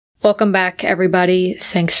Welcome back, everybody.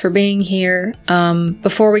 Thanks for being here.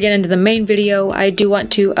 Before we get into the main video, I do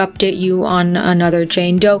want to update you on another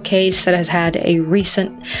Jane Doe case that has had a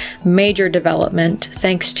recent major development,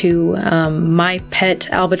 thanks to My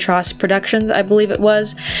Pet Albatross Productions, I believe it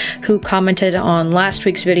was, who commented on last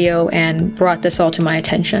week's video and brought this all to my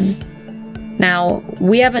attention. Now,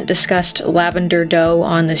 we haven't discussed Lavender Doe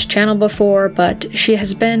on this channel before, but she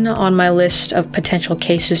has been on my list of potential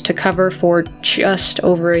cases to cover for just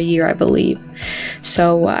over a year, I believe.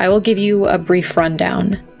 So I will give you a brief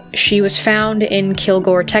rundown. She was found in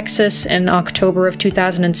Kilgore, Texas in October of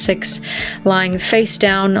 2006, lying face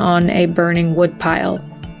down on a burning woodpile.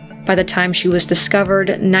 By the time she was discovered,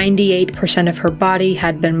 98% of her body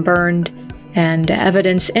had been burned, and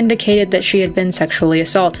evidence indicated that she had been sexually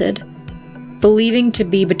assaulted. Believing to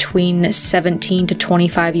be between 17 to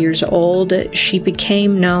 25 years old, she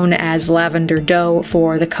became known as Lavender Doe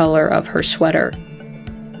for the color of her sweater.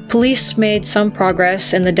 Police made some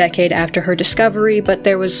progress in the decade after her discovery, but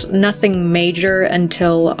there was nothing major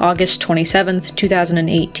until August 27,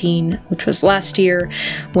 2018, which was last year,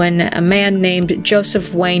 when a man named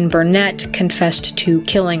Joseph Wayne Burnett confessed to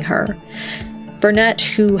killing her. Burnett,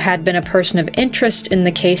 who had been a person of interest in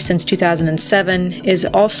the case since 2007, is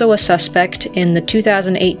also a suspect in the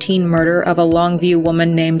 2018 murder of a Longview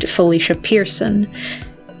woman named Felicia Pearson.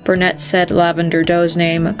 Burnett said Lavender Doe's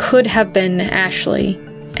name could have been Ashley,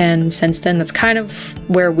 and since then that's kind of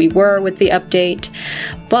where we were with the update.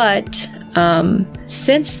 But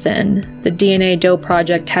since then, the DNA Doe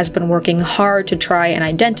Project has been working hard to try and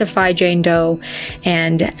identify Jane Doe,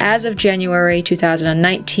 and as of January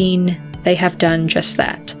 2019, they have done just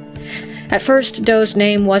that. At first, Doe's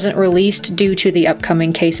name wasn't released due to the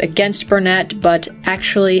upcoming case against Burnett, but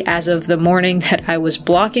actually, as of the morning that I was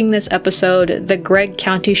blocking this episode, the Gregg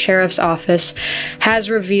County Sheriff's Office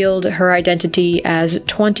has revealed her identity as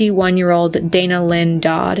 21-year-old Dana Lynn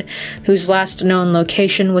Dodd, whose last known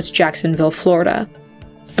location was Jacksonville, Florida.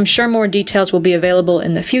 I'm sure more details will be available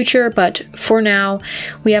in the future, but for now,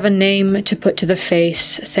 we have a name to put to the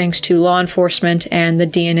face thanks to law enforcement and the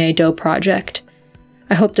DNA Doe Project.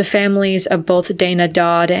 I hope the families of both Dana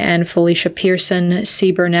Dodd and Felicia Pearson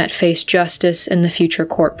see Burnett face justice in the future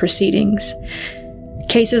court proceedings.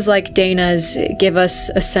 Cases like Dana's give us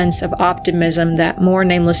a sense of optimism that more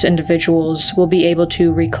nameless individuals will be able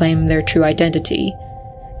to reclaim their true identity.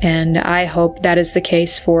 And I hope that is the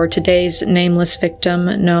case for today's nameless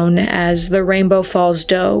victim known as the Rainbow Falls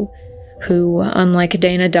Doe, who, unlike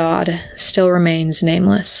Dana Dodd, still remains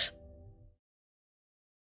nameless.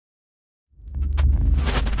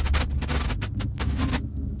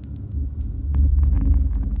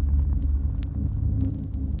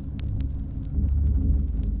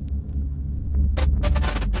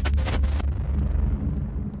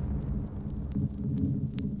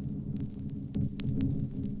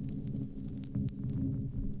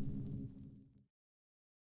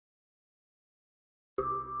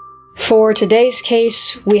 For today's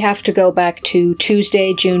case, we have to go back to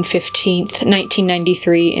Tuesday, June 15th,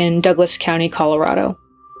 1993 in Douglas County, Colorado.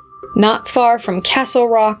 Not far from Castle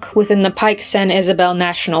Rock, within the Pike San Isabel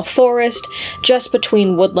National Forest, just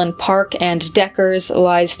between Woodland Park and Deckers,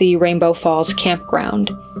 lies the Rainbow Falls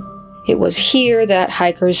Campground. It was here that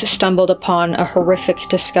hikers stumbled upon a horrific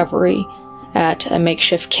discovery. At a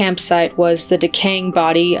makeshift campsite was the decaying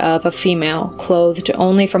body of a female, clothed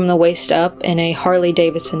only from the waist up in a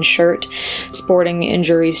Harley-Davidson shirt, sporting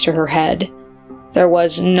injuries to her head. There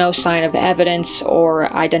was no sign of evidence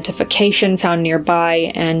or identification found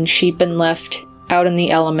nearby, and she'd been left out in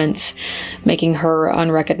the elements, making her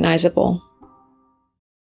unrecognizable.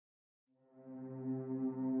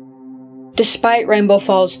 Despite Rainbow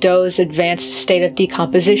Falls Doe's advanced state of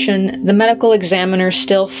decomposition, the medical examiner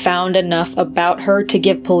still found enough about her to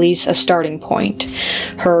give police a starting point.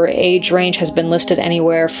 Her age range has been listed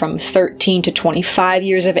anywhere from 13 to 25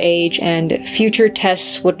 years of age, and future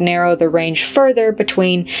tests would narrow the range further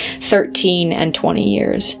between 13 and 20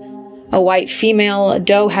 years. A white female,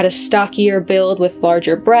 Doe had a stockier build with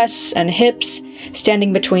larger breasts and hips,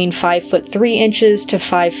 standing between 5'3" to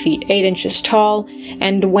 5'8" tall,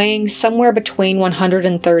 and weighing somewhere between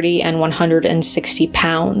 130 and 160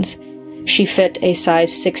 pounds. She fit a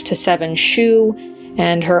size 6 to 7 shoe,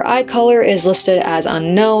 and her eye color is listed as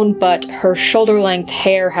unknown, but her shoulder-length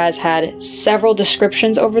hair has had several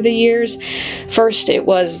descriptions over the years. First, it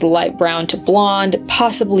was light brown to blonde,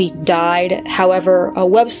 possibly dyed. However, a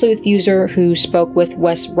web sleuth user who spoke with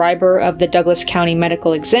Wes Reiber of the Douglas County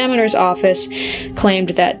Medical Examiner's Office claimed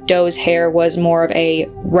that Doe's hair was more of a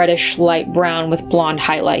reddish light brown with blonde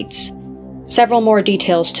highlights. Several more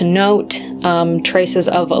details to note. Traces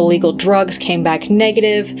of illegal drugs came back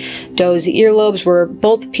negative. Doe's earlobes were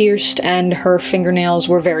both pierced and her fingernails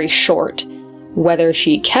were very short. Whether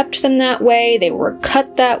she kept them that way, they were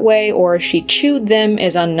cut that way, or she chewed them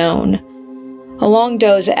is unknown. Along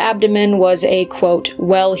Doe's abdomen was a, quote,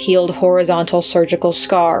 well-healed horizontal surgical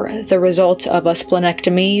scar, the result of a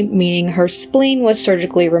splenectomy, meaning her spleen was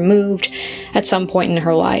surgically removed at some point in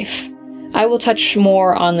her life. I will touch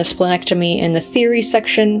more on the splenectomy in the theory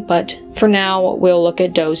section, but for now, we'll look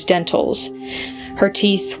at Doe's dentals. Her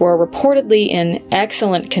teeth were reportedly in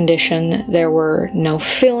excellent condition. There were no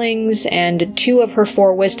fillings, and 2 of her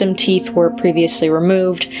 4 wisdom teeth were previously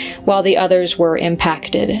removed, while the others were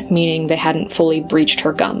impacted, meaning they hadn't fully breached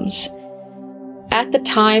her gums. At the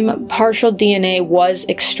time, partial DNA was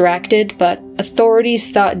extracted, but authorities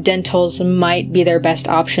thought dentals might be their best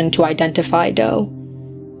option to identify Doe.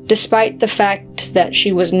 Despite the fact that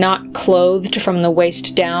she was not clothed from the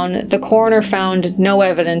waist down, the coroner found no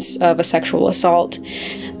evidence of a sexual assault,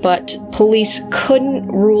 but police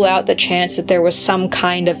couldn't rule out the chance that there was some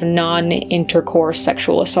kind of non-intercourse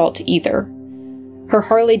sexual assault either. Her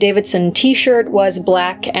Harley-Davidson t-shirt was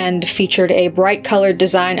black and featured a bright-colored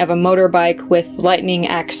design of a motorbike with lightning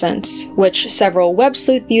accents, which several web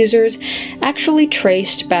sleuth users actually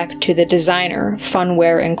traced back to the designer,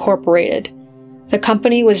 Funwear Incorporated. The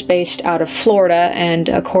company was based out of Florida, and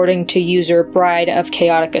according to user Bride of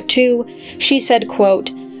Chaotica 2, she said,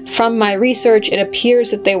 quote, "From my research, it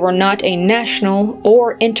appears that they were not a national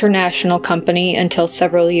or international company until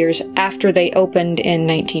several years after they opened in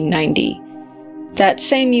 1990. That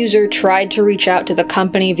same user tried to reach out to the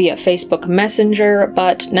company via Facebook Messenger,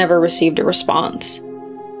 but never received a response.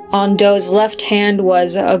 On Doe's left hand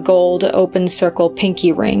was a gold open circle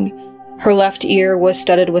pinky ring. Her left ear was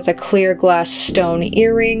studded with a clear glass stone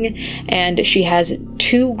earring, and she has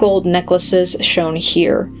 2 gold necklaces shown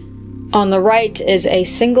here. On the right is a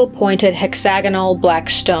single-pointed hexagonal black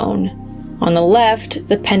stone. On the left,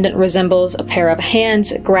 the pendant resembles a pair of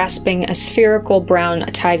hands grasping a spherical brown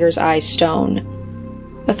tiger's eye stone.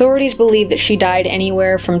 Authorities believe that she died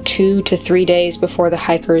anywhere from 2 to 3 days before the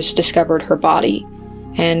hikers discovered her body,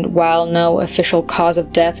 and while no official cause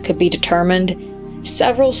of death could be determined,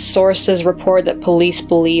 several sources report that police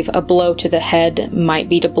believe a blow to the head might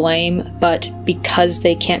be to blame, but because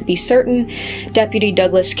they can't be certain, Deputy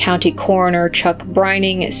Douglas County Coroner Chuck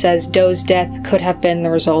Brining says Doe's death could have been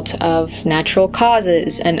the result of natural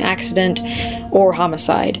causes, an accident, or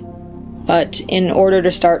homicide. But in order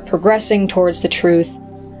to start progressing towards the truth,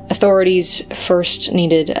 authorities first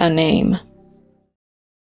needed a name.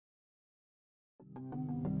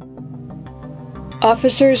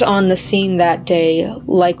 Officers on the scene that day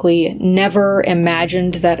likely never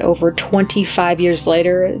imagined that over 25 years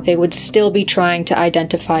later, they would still be trying to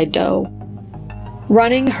identify Doe.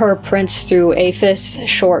 Running her prints through AFIS,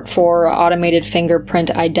 short for Automated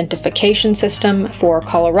Fingerprint Identification System, for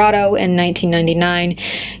Colorado in 1999,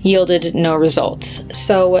 yielded no results.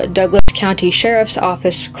 So Douglas County Sheriff's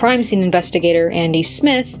Office crime scene investigator Andy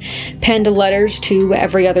Smith penned letters to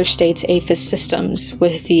every other state's AFIS systems,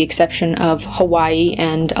 with the exception of Hawaii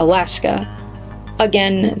and Alaska.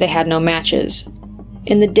 Again, they had no matches.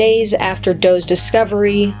 In the days after Doe's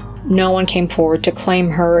discovery, no one came forward to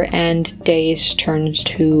claim her, and days turned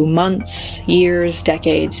to months, years,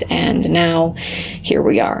 decades, and now, here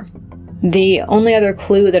we are. The only other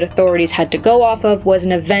clue that authorities had to go off of was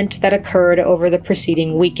an event that occurred over the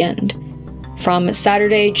preceding weekend. From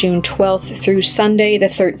Saturday, June 12th through Sunday, the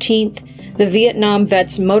 13th, the Vietnam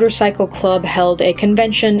Vets Motorcycle Club held a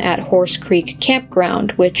convention at Horse Creek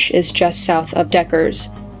Campground, which is just south of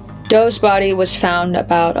Deckers. Doe's body was found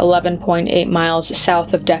about 11.8 miles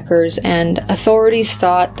south of Deckers, and authorities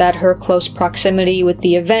thought that her close proximity with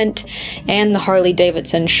the event and the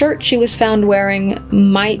Harley-Davidson shirt she was found wearing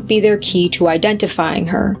might be their key to identifying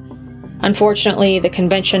her. Unfortunately, the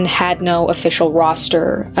convention had no official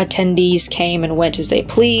roster. Attendees came and went as they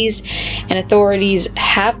pleased, and authorities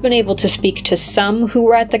have been able to speak to some who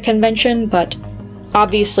were at the convention, but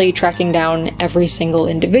obviously tracking down every single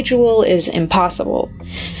individual is impossible.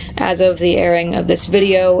 As of the airing of this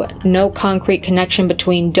video, no concrete connection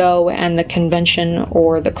between Doe and the convention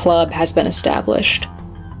or the club has been established.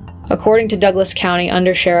 According to Douglas County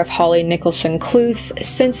Undersheriff Holly Nicholson Cluth,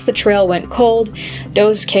 since the trail went cold,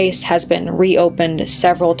 Doe's case has been reopened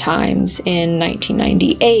several times in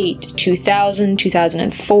 1998, 2000,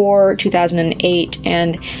 2004, 2008,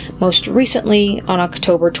 and most recently on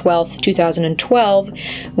October 12, 2012,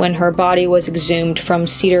 when her body was exhumed from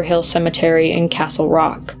Cedar Hill Cemetery in Castle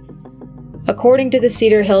Rock. According to the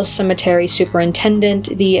Cedar Hills Cemetery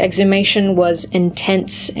superintendent, the exhumation was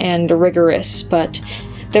intense and rigorous, but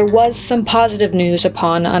there was some positive news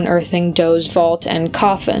upon unearthing Doe's vault and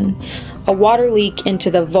coffin. A water leak into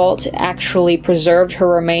the vault actually preserved her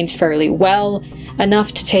remains fairly well,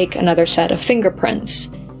 enough to take another set of fingerprints.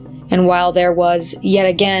 And while there was, yet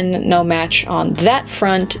again, no match on that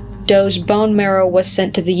front, Doe's bone marrow was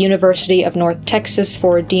sent to the University of North Texas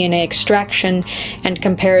for DNA extraction and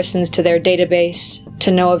comparisons to their database,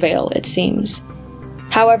 to no avail, it seems.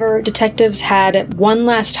 However, detectives had one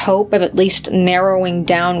last hope of at least narrowing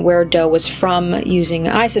down where Doe was from using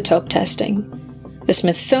isotope testing. The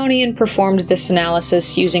Smithsonian performed this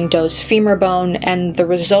analysis using Doe's femur bone, and the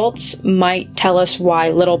results might tell us why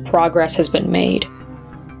little progress has been made.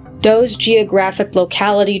 Doe's geographic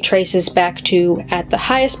locality traces back to, at the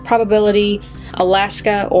highest probability,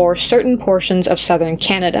 Alaska or certain portions of southern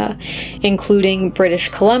Canada, including British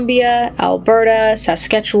Columbia, Alberta,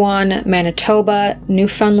 Saskatchewan, Manitoba,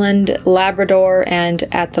 Newfoundland, Labrador, and,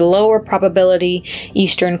 at the lower probability,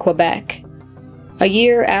 eastern Quebec. A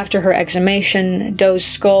year after her exhumation, Doe's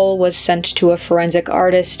skull was sent to a forensic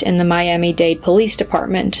artist in the Miami-Dade Police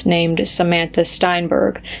Department named Samantha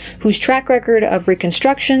Steinberg, whose track record of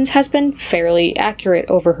reconstructions has been fairly accurate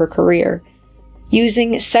over her career.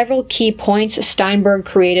 Using several key points, Steinberg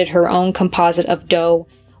created her own composite of Doe,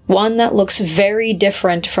 one that looks very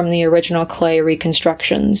different from the original clay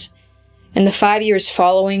reconstructions. In the 5 years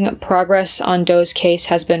following, progress on Doe's case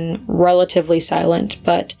has been relatively silent,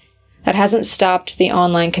 but that hasn't stopped the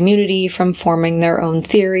online community from forming their own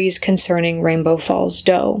theories concerning Rainbow Falls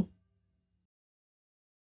Doe.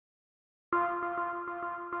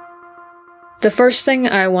 The first thing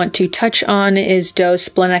I want to touch on is Doe's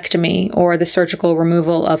splenectomy, or the surgical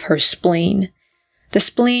removal of her spleen. The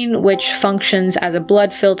spleen, which functions as a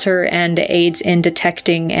blood filter and aids in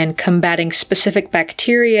detecting and combating specific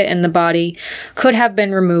bacteria in the body, could have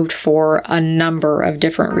been removed for a number of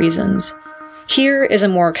different reasons. Here is a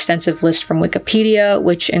more extensive list from Wikipedia,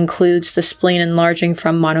 which includes the spleen enlarging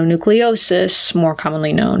from mononucleosis, more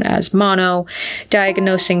commonly known as mono,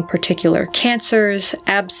 diagnosing particular cancers,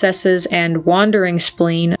 abscesses, and wandering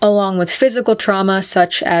spleen, along with physical trauma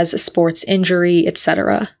such as sports injury,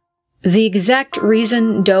 etc. The exact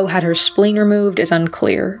reason Doe had her spleen removed is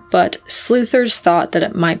unclear, but sleuthers thought that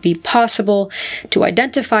it might be possible to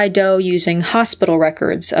identify Doe using hospital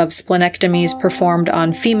records of splenectomies performed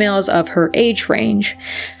on females of her age range.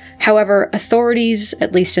 However, authorities,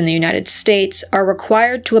 at least in the United States, are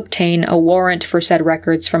required to obtain a warrant for said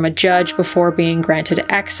records from a judge before being granted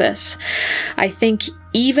access. I think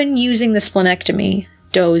even using the splenectomy,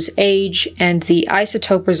 Doe's age, and the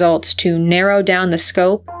isotope results to narrow down the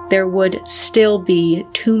scope, there would still be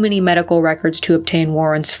too many medical records to obtain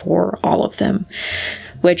warrants for all of them.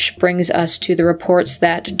 Which brings us to the reports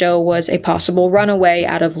that Doe was a possible runaway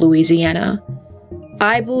out of Louisiana.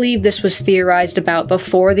 I believe this was theorized about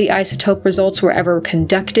before the isotope results were ever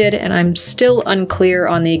conducted, and I'm still unclear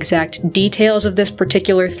on the exact details of this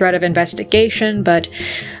particular thread of investigation, but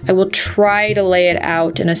I will try to lay it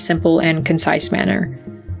out in a simple and concise manner.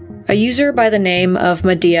 A user by the name of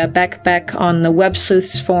Medea Beck on the Web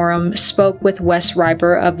Sleuths forum spoke with Wes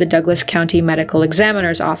Reiber of the Douglas County Medical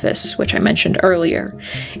Examiner's Office, which I mentioned earlier.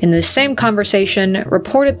 In the same conversation,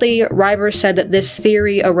 reportedly, Reiber said that this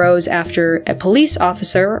theory arose after a police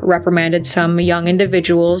officer reprimanded some young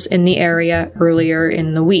individuals in the area earlier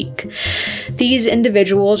in the week. These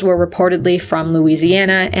individuals were reportedly from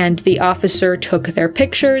Louisiana, and the officer took their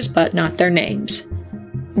pictures, but not their names.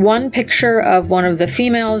 One picture of one of the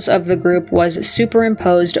females of the group was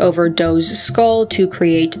superimposed over Doe's skull to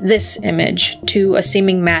create this image, to a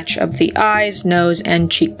seeming match of the eyes, nose, and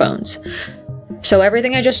cheekbones. So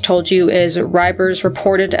everything I just told you is Reiber's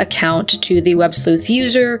reported account to the Web Sleuth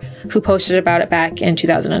user who posted about it back in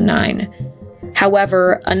 2009.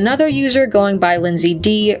 However, another user going by Lindsay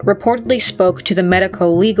D reportedly spoke to the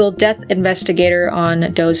medico-legal death investigator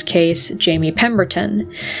on Doe's case, Jamie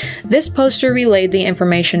Pemberton. This poster relayed the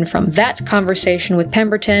information from that conversation with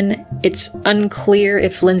Pemberton. It's unclear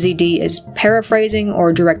if Lindsay D is paraphrasing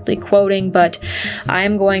or directly quoting, but I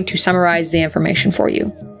am going to summarize the information for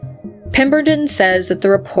you. Pemberton says that the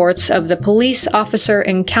reports of the police officer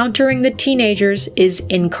encountering the teenagers is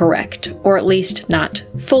incorrect, or at least not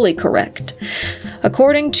fully correct.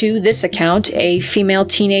 According to this account, a female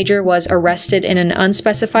teenager was arrested in an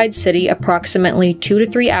unspecified city approximately 2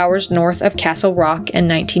 to 3 hours north of Castle Rock in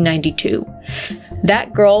 1992.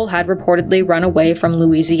 That girl had reportedly run away from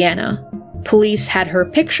Louisiana. Police had her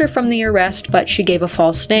picture from the arrest, but she gave a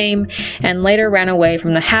false name and later ran away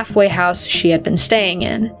from the halfway house she had been staying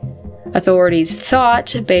in. Authorities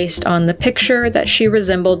thought, based on the picture, that she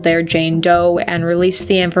resembled their Jane Doe and released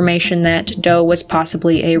the information that Doe was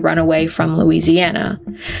possibly a runaway from Louisiana.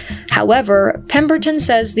 However, Pemberton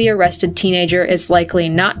says the arrested teenager is likely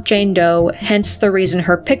not Jane Doe, hence the reason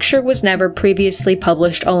her picture was never previously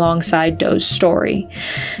published alongside Doe's story.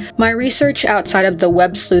 My research outside of the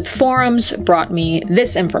web sleuth forums brought me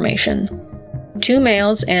this information. 2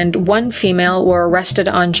 males and 1 female were arrested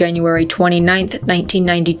on January 29,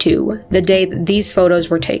 1992, the day that these photos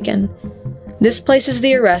were taken. This places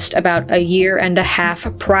the arrest about a year and a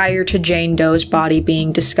half prior to Jane Doe's body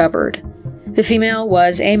being discovered. The female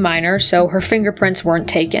was a minor, so her fingerprints weren't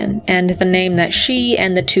taken, and the name that she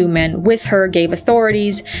and the 2 men with her gave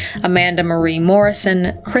authorities, Amanda Marie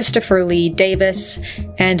Morrison, Christopher Lee Davis,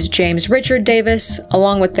 and James Richard Davis,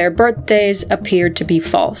 along with their birthdays, appeared to be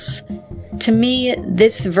false. To me,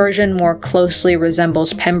 this version more closely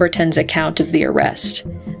resembles Pemberton's account of the arrest.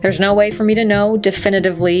 There's no way for me to know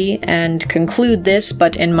definitively and conclude this,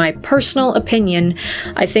 but in my personal opinion,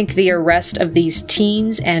 I think the arrest of these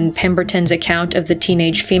teens and Pemberton's account of the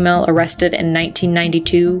teenage female arrested in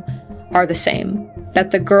 1992 are the same.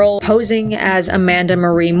 That the girl posing as Amanda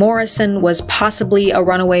Marie Morrison was possibly a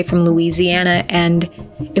runaway from Louisiana, and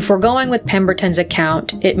if we're going with Pemberton's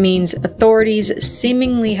account, it means authorities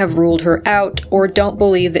seemingly have ruled her out or don't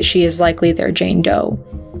believe that she is likely their Jane Doe.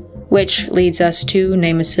 Which leads us to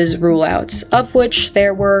NAMELESS's rule-outs, of which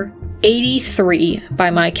there were 83 by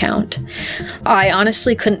my count. I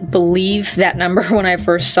honestly couldn't believe that number when I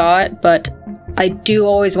first saw it, but I do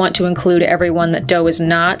always want to include everyone that Doe is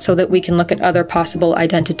not, so that we can look at other possible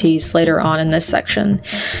identities later on in this section.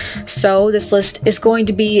 So this list is going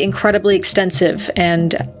to be incredibly extensive,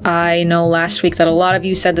 and I know last week that a lot of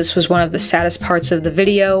you said this was one of the saddest parts of the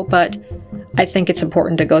video, but I think it's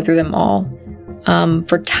important to go through them all.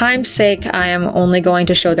 For time's sake, I am only going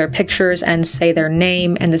to show their pictures and say their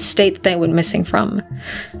name and the state that they went missing from.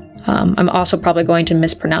 I'm also probably going to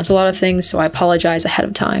mispronounce a lot of things, so I apologize ahead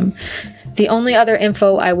of time. The only other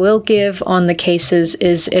info I will give on the cases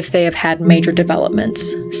is if they have had major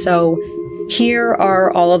developments. So here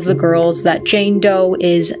are all of the girls that Jane Doe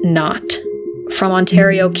is not. From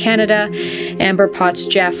Ontario, Canada, Amber Potts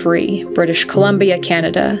Jaffrey. British Columbia,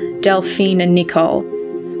 Canada, Delphine Nicole.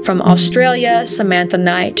 From Australia, Samantha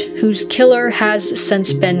Knight, whose killer has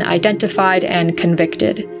since been identified and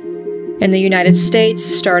convicted. In the United States,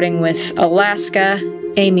 starting with Alaska,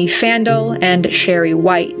 Amy Fandel and Sherry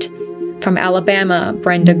White. From Alabama,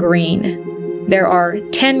 Brenda Green. There are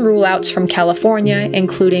 10 rule-outs from California,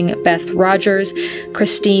 including Beth Rogers,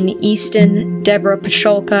 Christine Easton, Deborah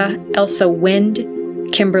Pacholka, Elsa Wind,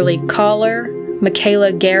 Kimberly Collar,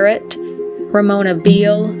 Michaela Garrett, Ramona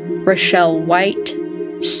Beal, Rochelle White,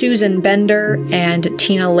 Susan Bender, and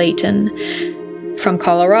Tina Layton. From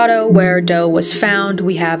Colorado, where Doe was found,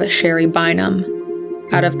 we have Sherry Bynum.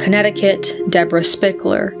 Out of Connecticut, Deborah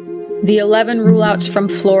Spickler. The 11 rule-outs from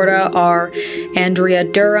Florida are Andrea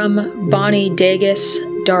Durham, Bonnie Dagus,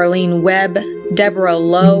 Darlene Webb, Deborah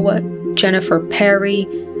Lowe, Jennifer Perry,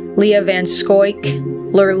 Leah Van Scoik,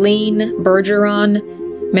 Lurleen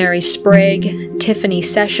Bergeron, Mary Sprague, Tiffany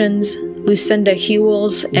Sessions, Lucinda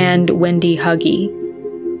Hewells, and Wendy Huggy.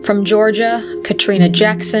 From Georgia, Katrina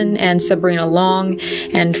Jackson and Sabrina Long,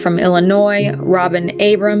 and from Illinois, Robin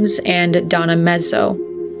Abrams and Donna Mezzo.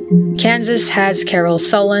 Kansas has Carol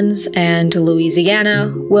Sullins, and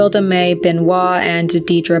Louisiana, Wilda Mae Benoit and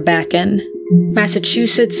Deidre Backen.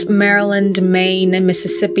 Massachusetts, Maryland, Maine,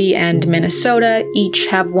 Mississippi, and Minnesota each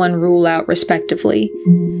have 1 rule-out respectively.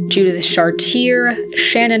 Judith Chartier,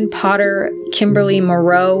 Shannon Potter, Kimberly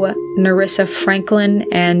Moreau, Narissa Franklin,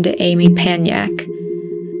 and Amy Paniak.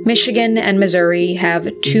 Michigan and Missouri have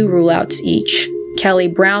 2 rule-outs each. Kelly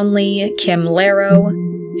Brownlee, Kim Laro,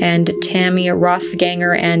 and Tammy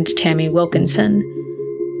Rothganger and Tammy Wilkinson.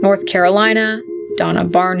 North Carolina, Donna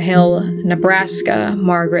Barnhill, Nebraska,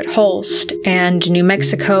 Margaret Holst, and New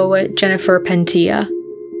Mexico, Jennifer Pentilla.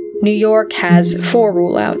 New York has 4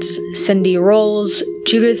 rule-outs: Cindy Rolls,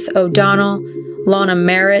 Judith O'Donnell, Lana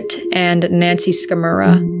Merritt, and Nancy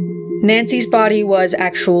Skamura. Nancy's body was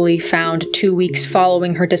actually found 2 weeks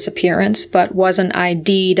following her disappearance, but wasn't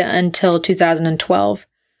ID'd until 2012.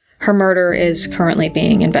 Her murder is currently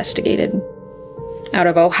being investigated. Out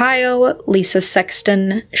of Ohio, Lisa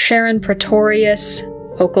Sexton, Sharon Pretorius.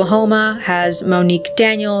 Oklahoma has Monique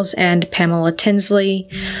Daniels and Pamela Tinsley.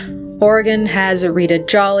 Oregon has Rita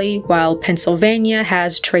Jolly, while Pennsylvania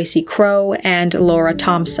has Tracy Crow and Laura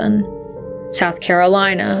Thompson. South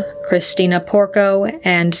Carolina, Christina Porco,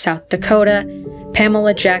 and South Dakota,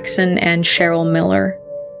 Pamela Jackson and Cheryl Miller.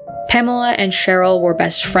 Pamela and Cheryl were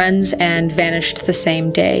best friends and vanished the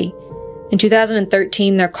same day. In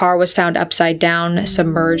 2013, their car was found upside down,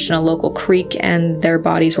 submerged in a local creek, and their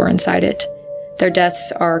bodies were inside it. Their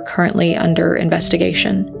deaths are currently under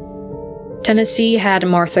investigation. Tennessee had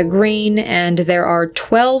Martha Green, and there are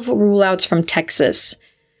 12 rule-outs from Texas.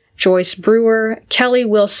 Joyce Brewer, Kelly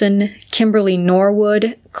Wilson, Kimberly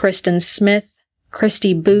Norwood, Kristen Smith,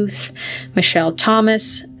 Christy Booth, Michelle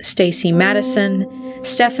Thomas, Stacy Madison,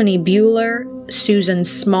 Stephanie Bueller, Susan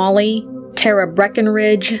Smalley, Tara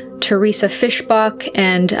Breckenridge, Teresa Fishbach,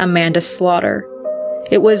 and Amanda Slaughter.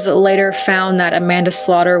 It was later found that Amanda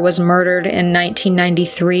Slaughter was murdered in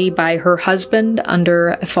 1993 by her husband under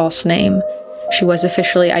a false name. She was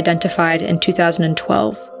officially identified in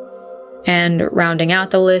 2012. And rounding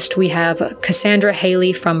out the list, we have Cassandra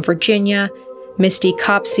Haley from Virginia, Misty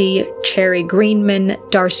Copsey, Cherry Greenman,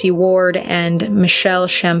 Darcy Ward, and Michelle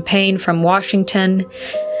Champagne from Washington,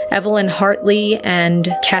 Evelyn Hartley and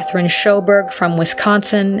Catherine Schoberg from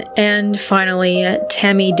Wisconsin, and finally,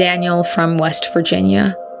 Tammy Daniel from West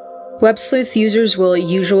Virginia. Web sleuth users will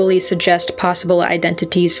usually suggest possible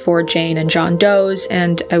identities for Jane and John Does,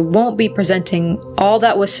 and I won't be presenting all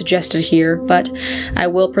that was suggested here, but I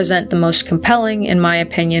will present the most compelling, in my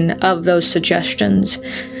opinion, of those suggestions.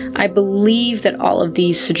 I believe that all of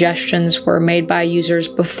these suggestions were made by users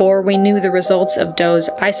before we knew the results of Doe's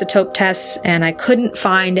isotope tests, and I couldn't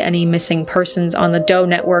find any missing persons on the Doe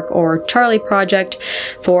Network or Charlie Project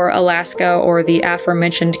for Alaska or the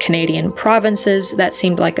aforementioned Canadian provinces. That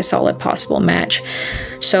seemed like a solid possible match.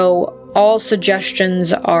 So all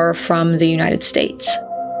suggestions are from the United States.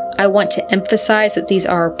 I want to emphasize that these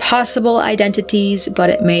are possible identities,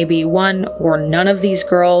 but it may be one or none of these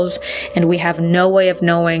girls, and we have no way of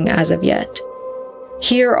knowing as of yet.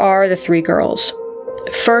 Here are the three girls.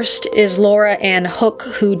 First is Laura Ann Hook,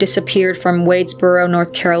 who disappeared from Wadesboro,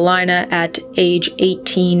 North Carolina at age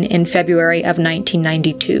 18 in February of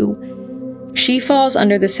 1992. She falls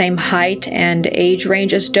under the same height and age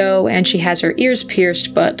range as Doe, and she has her ears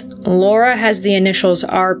pierced, but Laura has the initials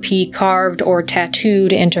RP carved or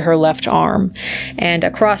tattooed into her left arm, and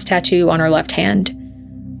a cross tattoo on her left hand.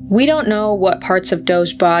 We don't know what parts of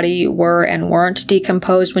Doe's body were and weren't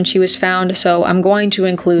decomposed when she was found, so I'm going to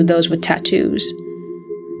include those with tattoos.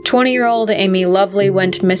 20-year-old Amy Lovely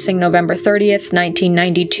went missing November 30th,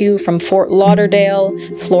 1992 from Fort Lauderdale,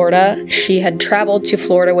 Florida. She had traveled to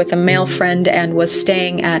Florida with a male friend and was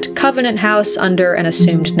staying at Covenant House under an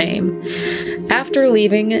assumed name. After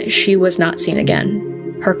leaving, she was not seen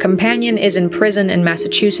again. Her companion is in prison in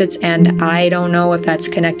Massachusetts, and I don't know if that's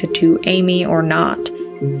connected to Amy or not.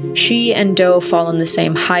 She and Doe fall in the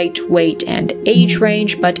same height, weight, and age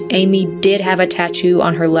range, but Amy did have a tattoo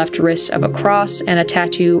on her left wrist of a cross and a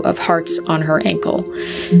tattoo of hearts on her ankle.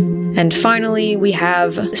 And finally, we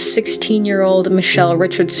have 16-year-old Michelle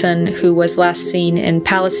Richardson, who was last seen in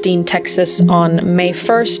Palestine, Texas on May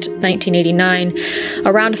 1st, 1989,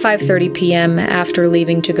 around 5:30 p.m. after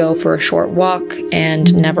leaving to go for a short walk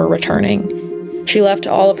and never returning. She left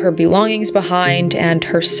all of her belongings behind and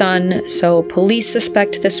her son, so police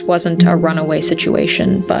suspect this wasn't a runaway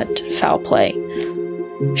situation, but foul play.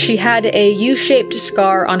 She had a U-shaped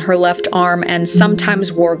scar on her left arm and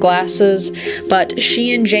sometimes wore glasses, but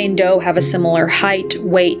she and Jane Doe have a similar height,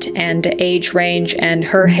 weight, and age range, and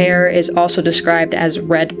her hair is also described as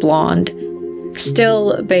red blonde.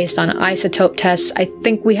 Still, based on isotope tests, I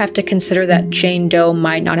think we have to consider that Jane Doe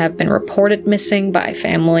might not have been reported missing by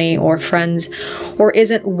family or friends, or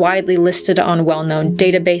isn't widely listed on well-known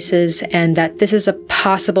databases, and that this is a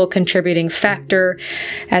possible contributing factor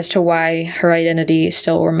as to why her identity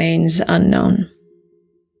still remains unknown.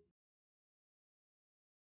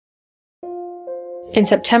 In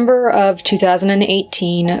September of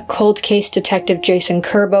 2018, cold case detective Jason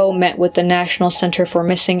Curbo met with the National Center for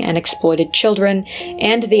Missing and Exploited Children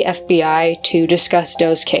and the FBI to discuss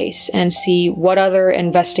Doe's case and see what other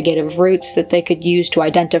investigative routes that they could use to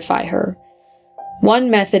identify her. One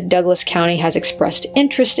method Douglas County has expressed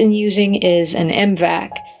interest in using is an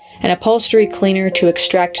MVAC, an upholstery cleaner to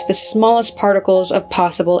extract the smallest particles of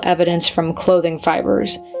possible evidence from clothing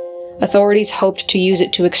fibers. Authorities hoped to use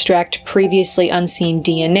it to extract previously unseen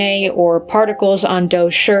DNA or particles on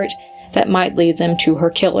Doe's shirt that might lead them to her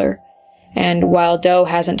killer. And while Doe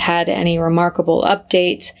hasn't had any remarkable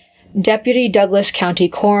updates, Deputy Douglas County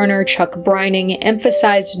Coroner Chuck Brining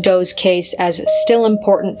emphasized Doe's case as still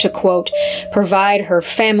important to, quote, provide her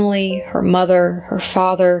family, her mother, her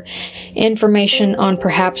father, information on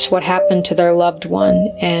perhaps what happened to their loved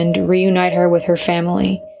one, and reunite her with her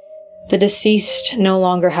family. The deceased no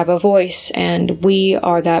longer have a voice, and we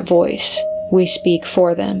are that voice. We speak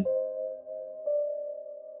for them.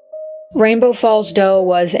 Rainbow Falls Doe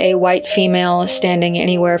was a white female standing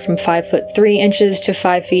anywhere from 5'3" to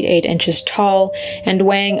 5 feet 8 inches tall and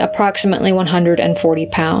weighing approximately 140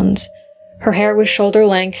 pounds. Her hair was shoulder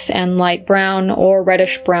length and light brown or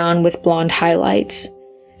reddish brown with blonde highlights.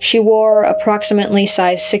 She wore approximately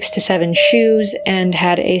size 6 to 7 shoes and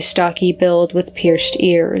had a stocky build with pierced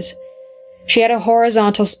ears. She had a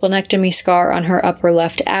horizontal splenectomy scar on her upper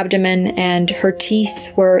left abdomen, and her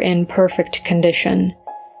teeth were in perfect condition.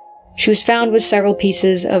 She was found with several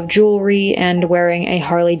pieces of jewelry and wearing a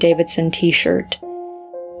Harley-Davidson t-shirt.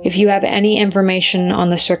 If you have any information on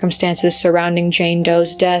the circumstances surrounding Jane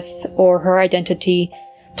Doe's death or her identity,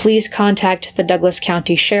 please contact the Douglas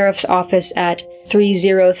County Sheriff's Office at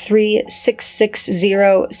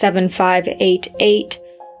 303-660-7588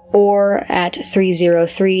 or at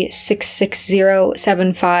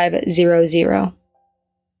 303-660-7500.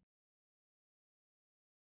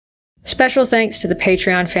 Special thanks to the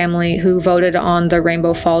Patreon family who voted on the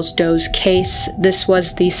Rainbow Falls Doe's case. This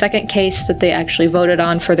was the second case that they actually voted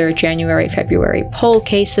on for their January-February poll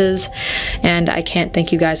cases, and I can't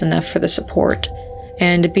thank you guys enough for the support.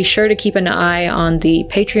 And be sure to keep an eye on the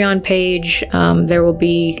Patreon page. There will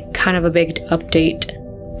be kind of a big update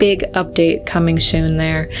coming soon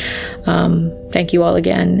there. Thank you all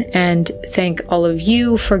again, and thank all of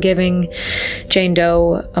you for giving Jane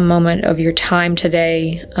Doe a moment of your time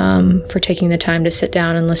today, for taking the time to sit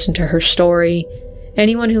down and listen to her story.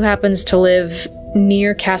 Anyone who happens to live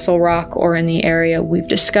near Castle Rock or in the area we've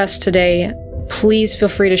discussed today, please feel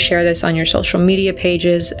free to share this on your social media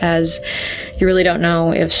pages, as you really don't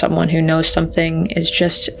know if someone who knows something is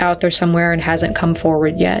just out there somewhere and hasn't come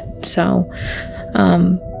forward yet. So,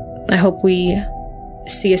 I hope we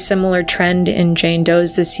see a similar trend in Jane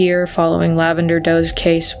Doe's this year following Lavender Doe's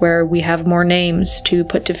case, where we have more names to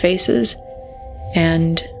put to faces.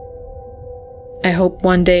 And I hope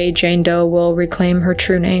one day Jane Doe will reclaim her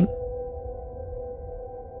true name.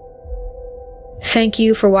 Thank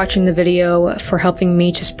you for watching the video, for helping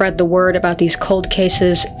me to spread the word about these cold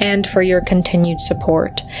cases, and for your continued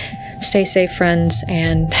support. Stay safe, friends,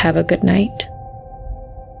 and have a good night.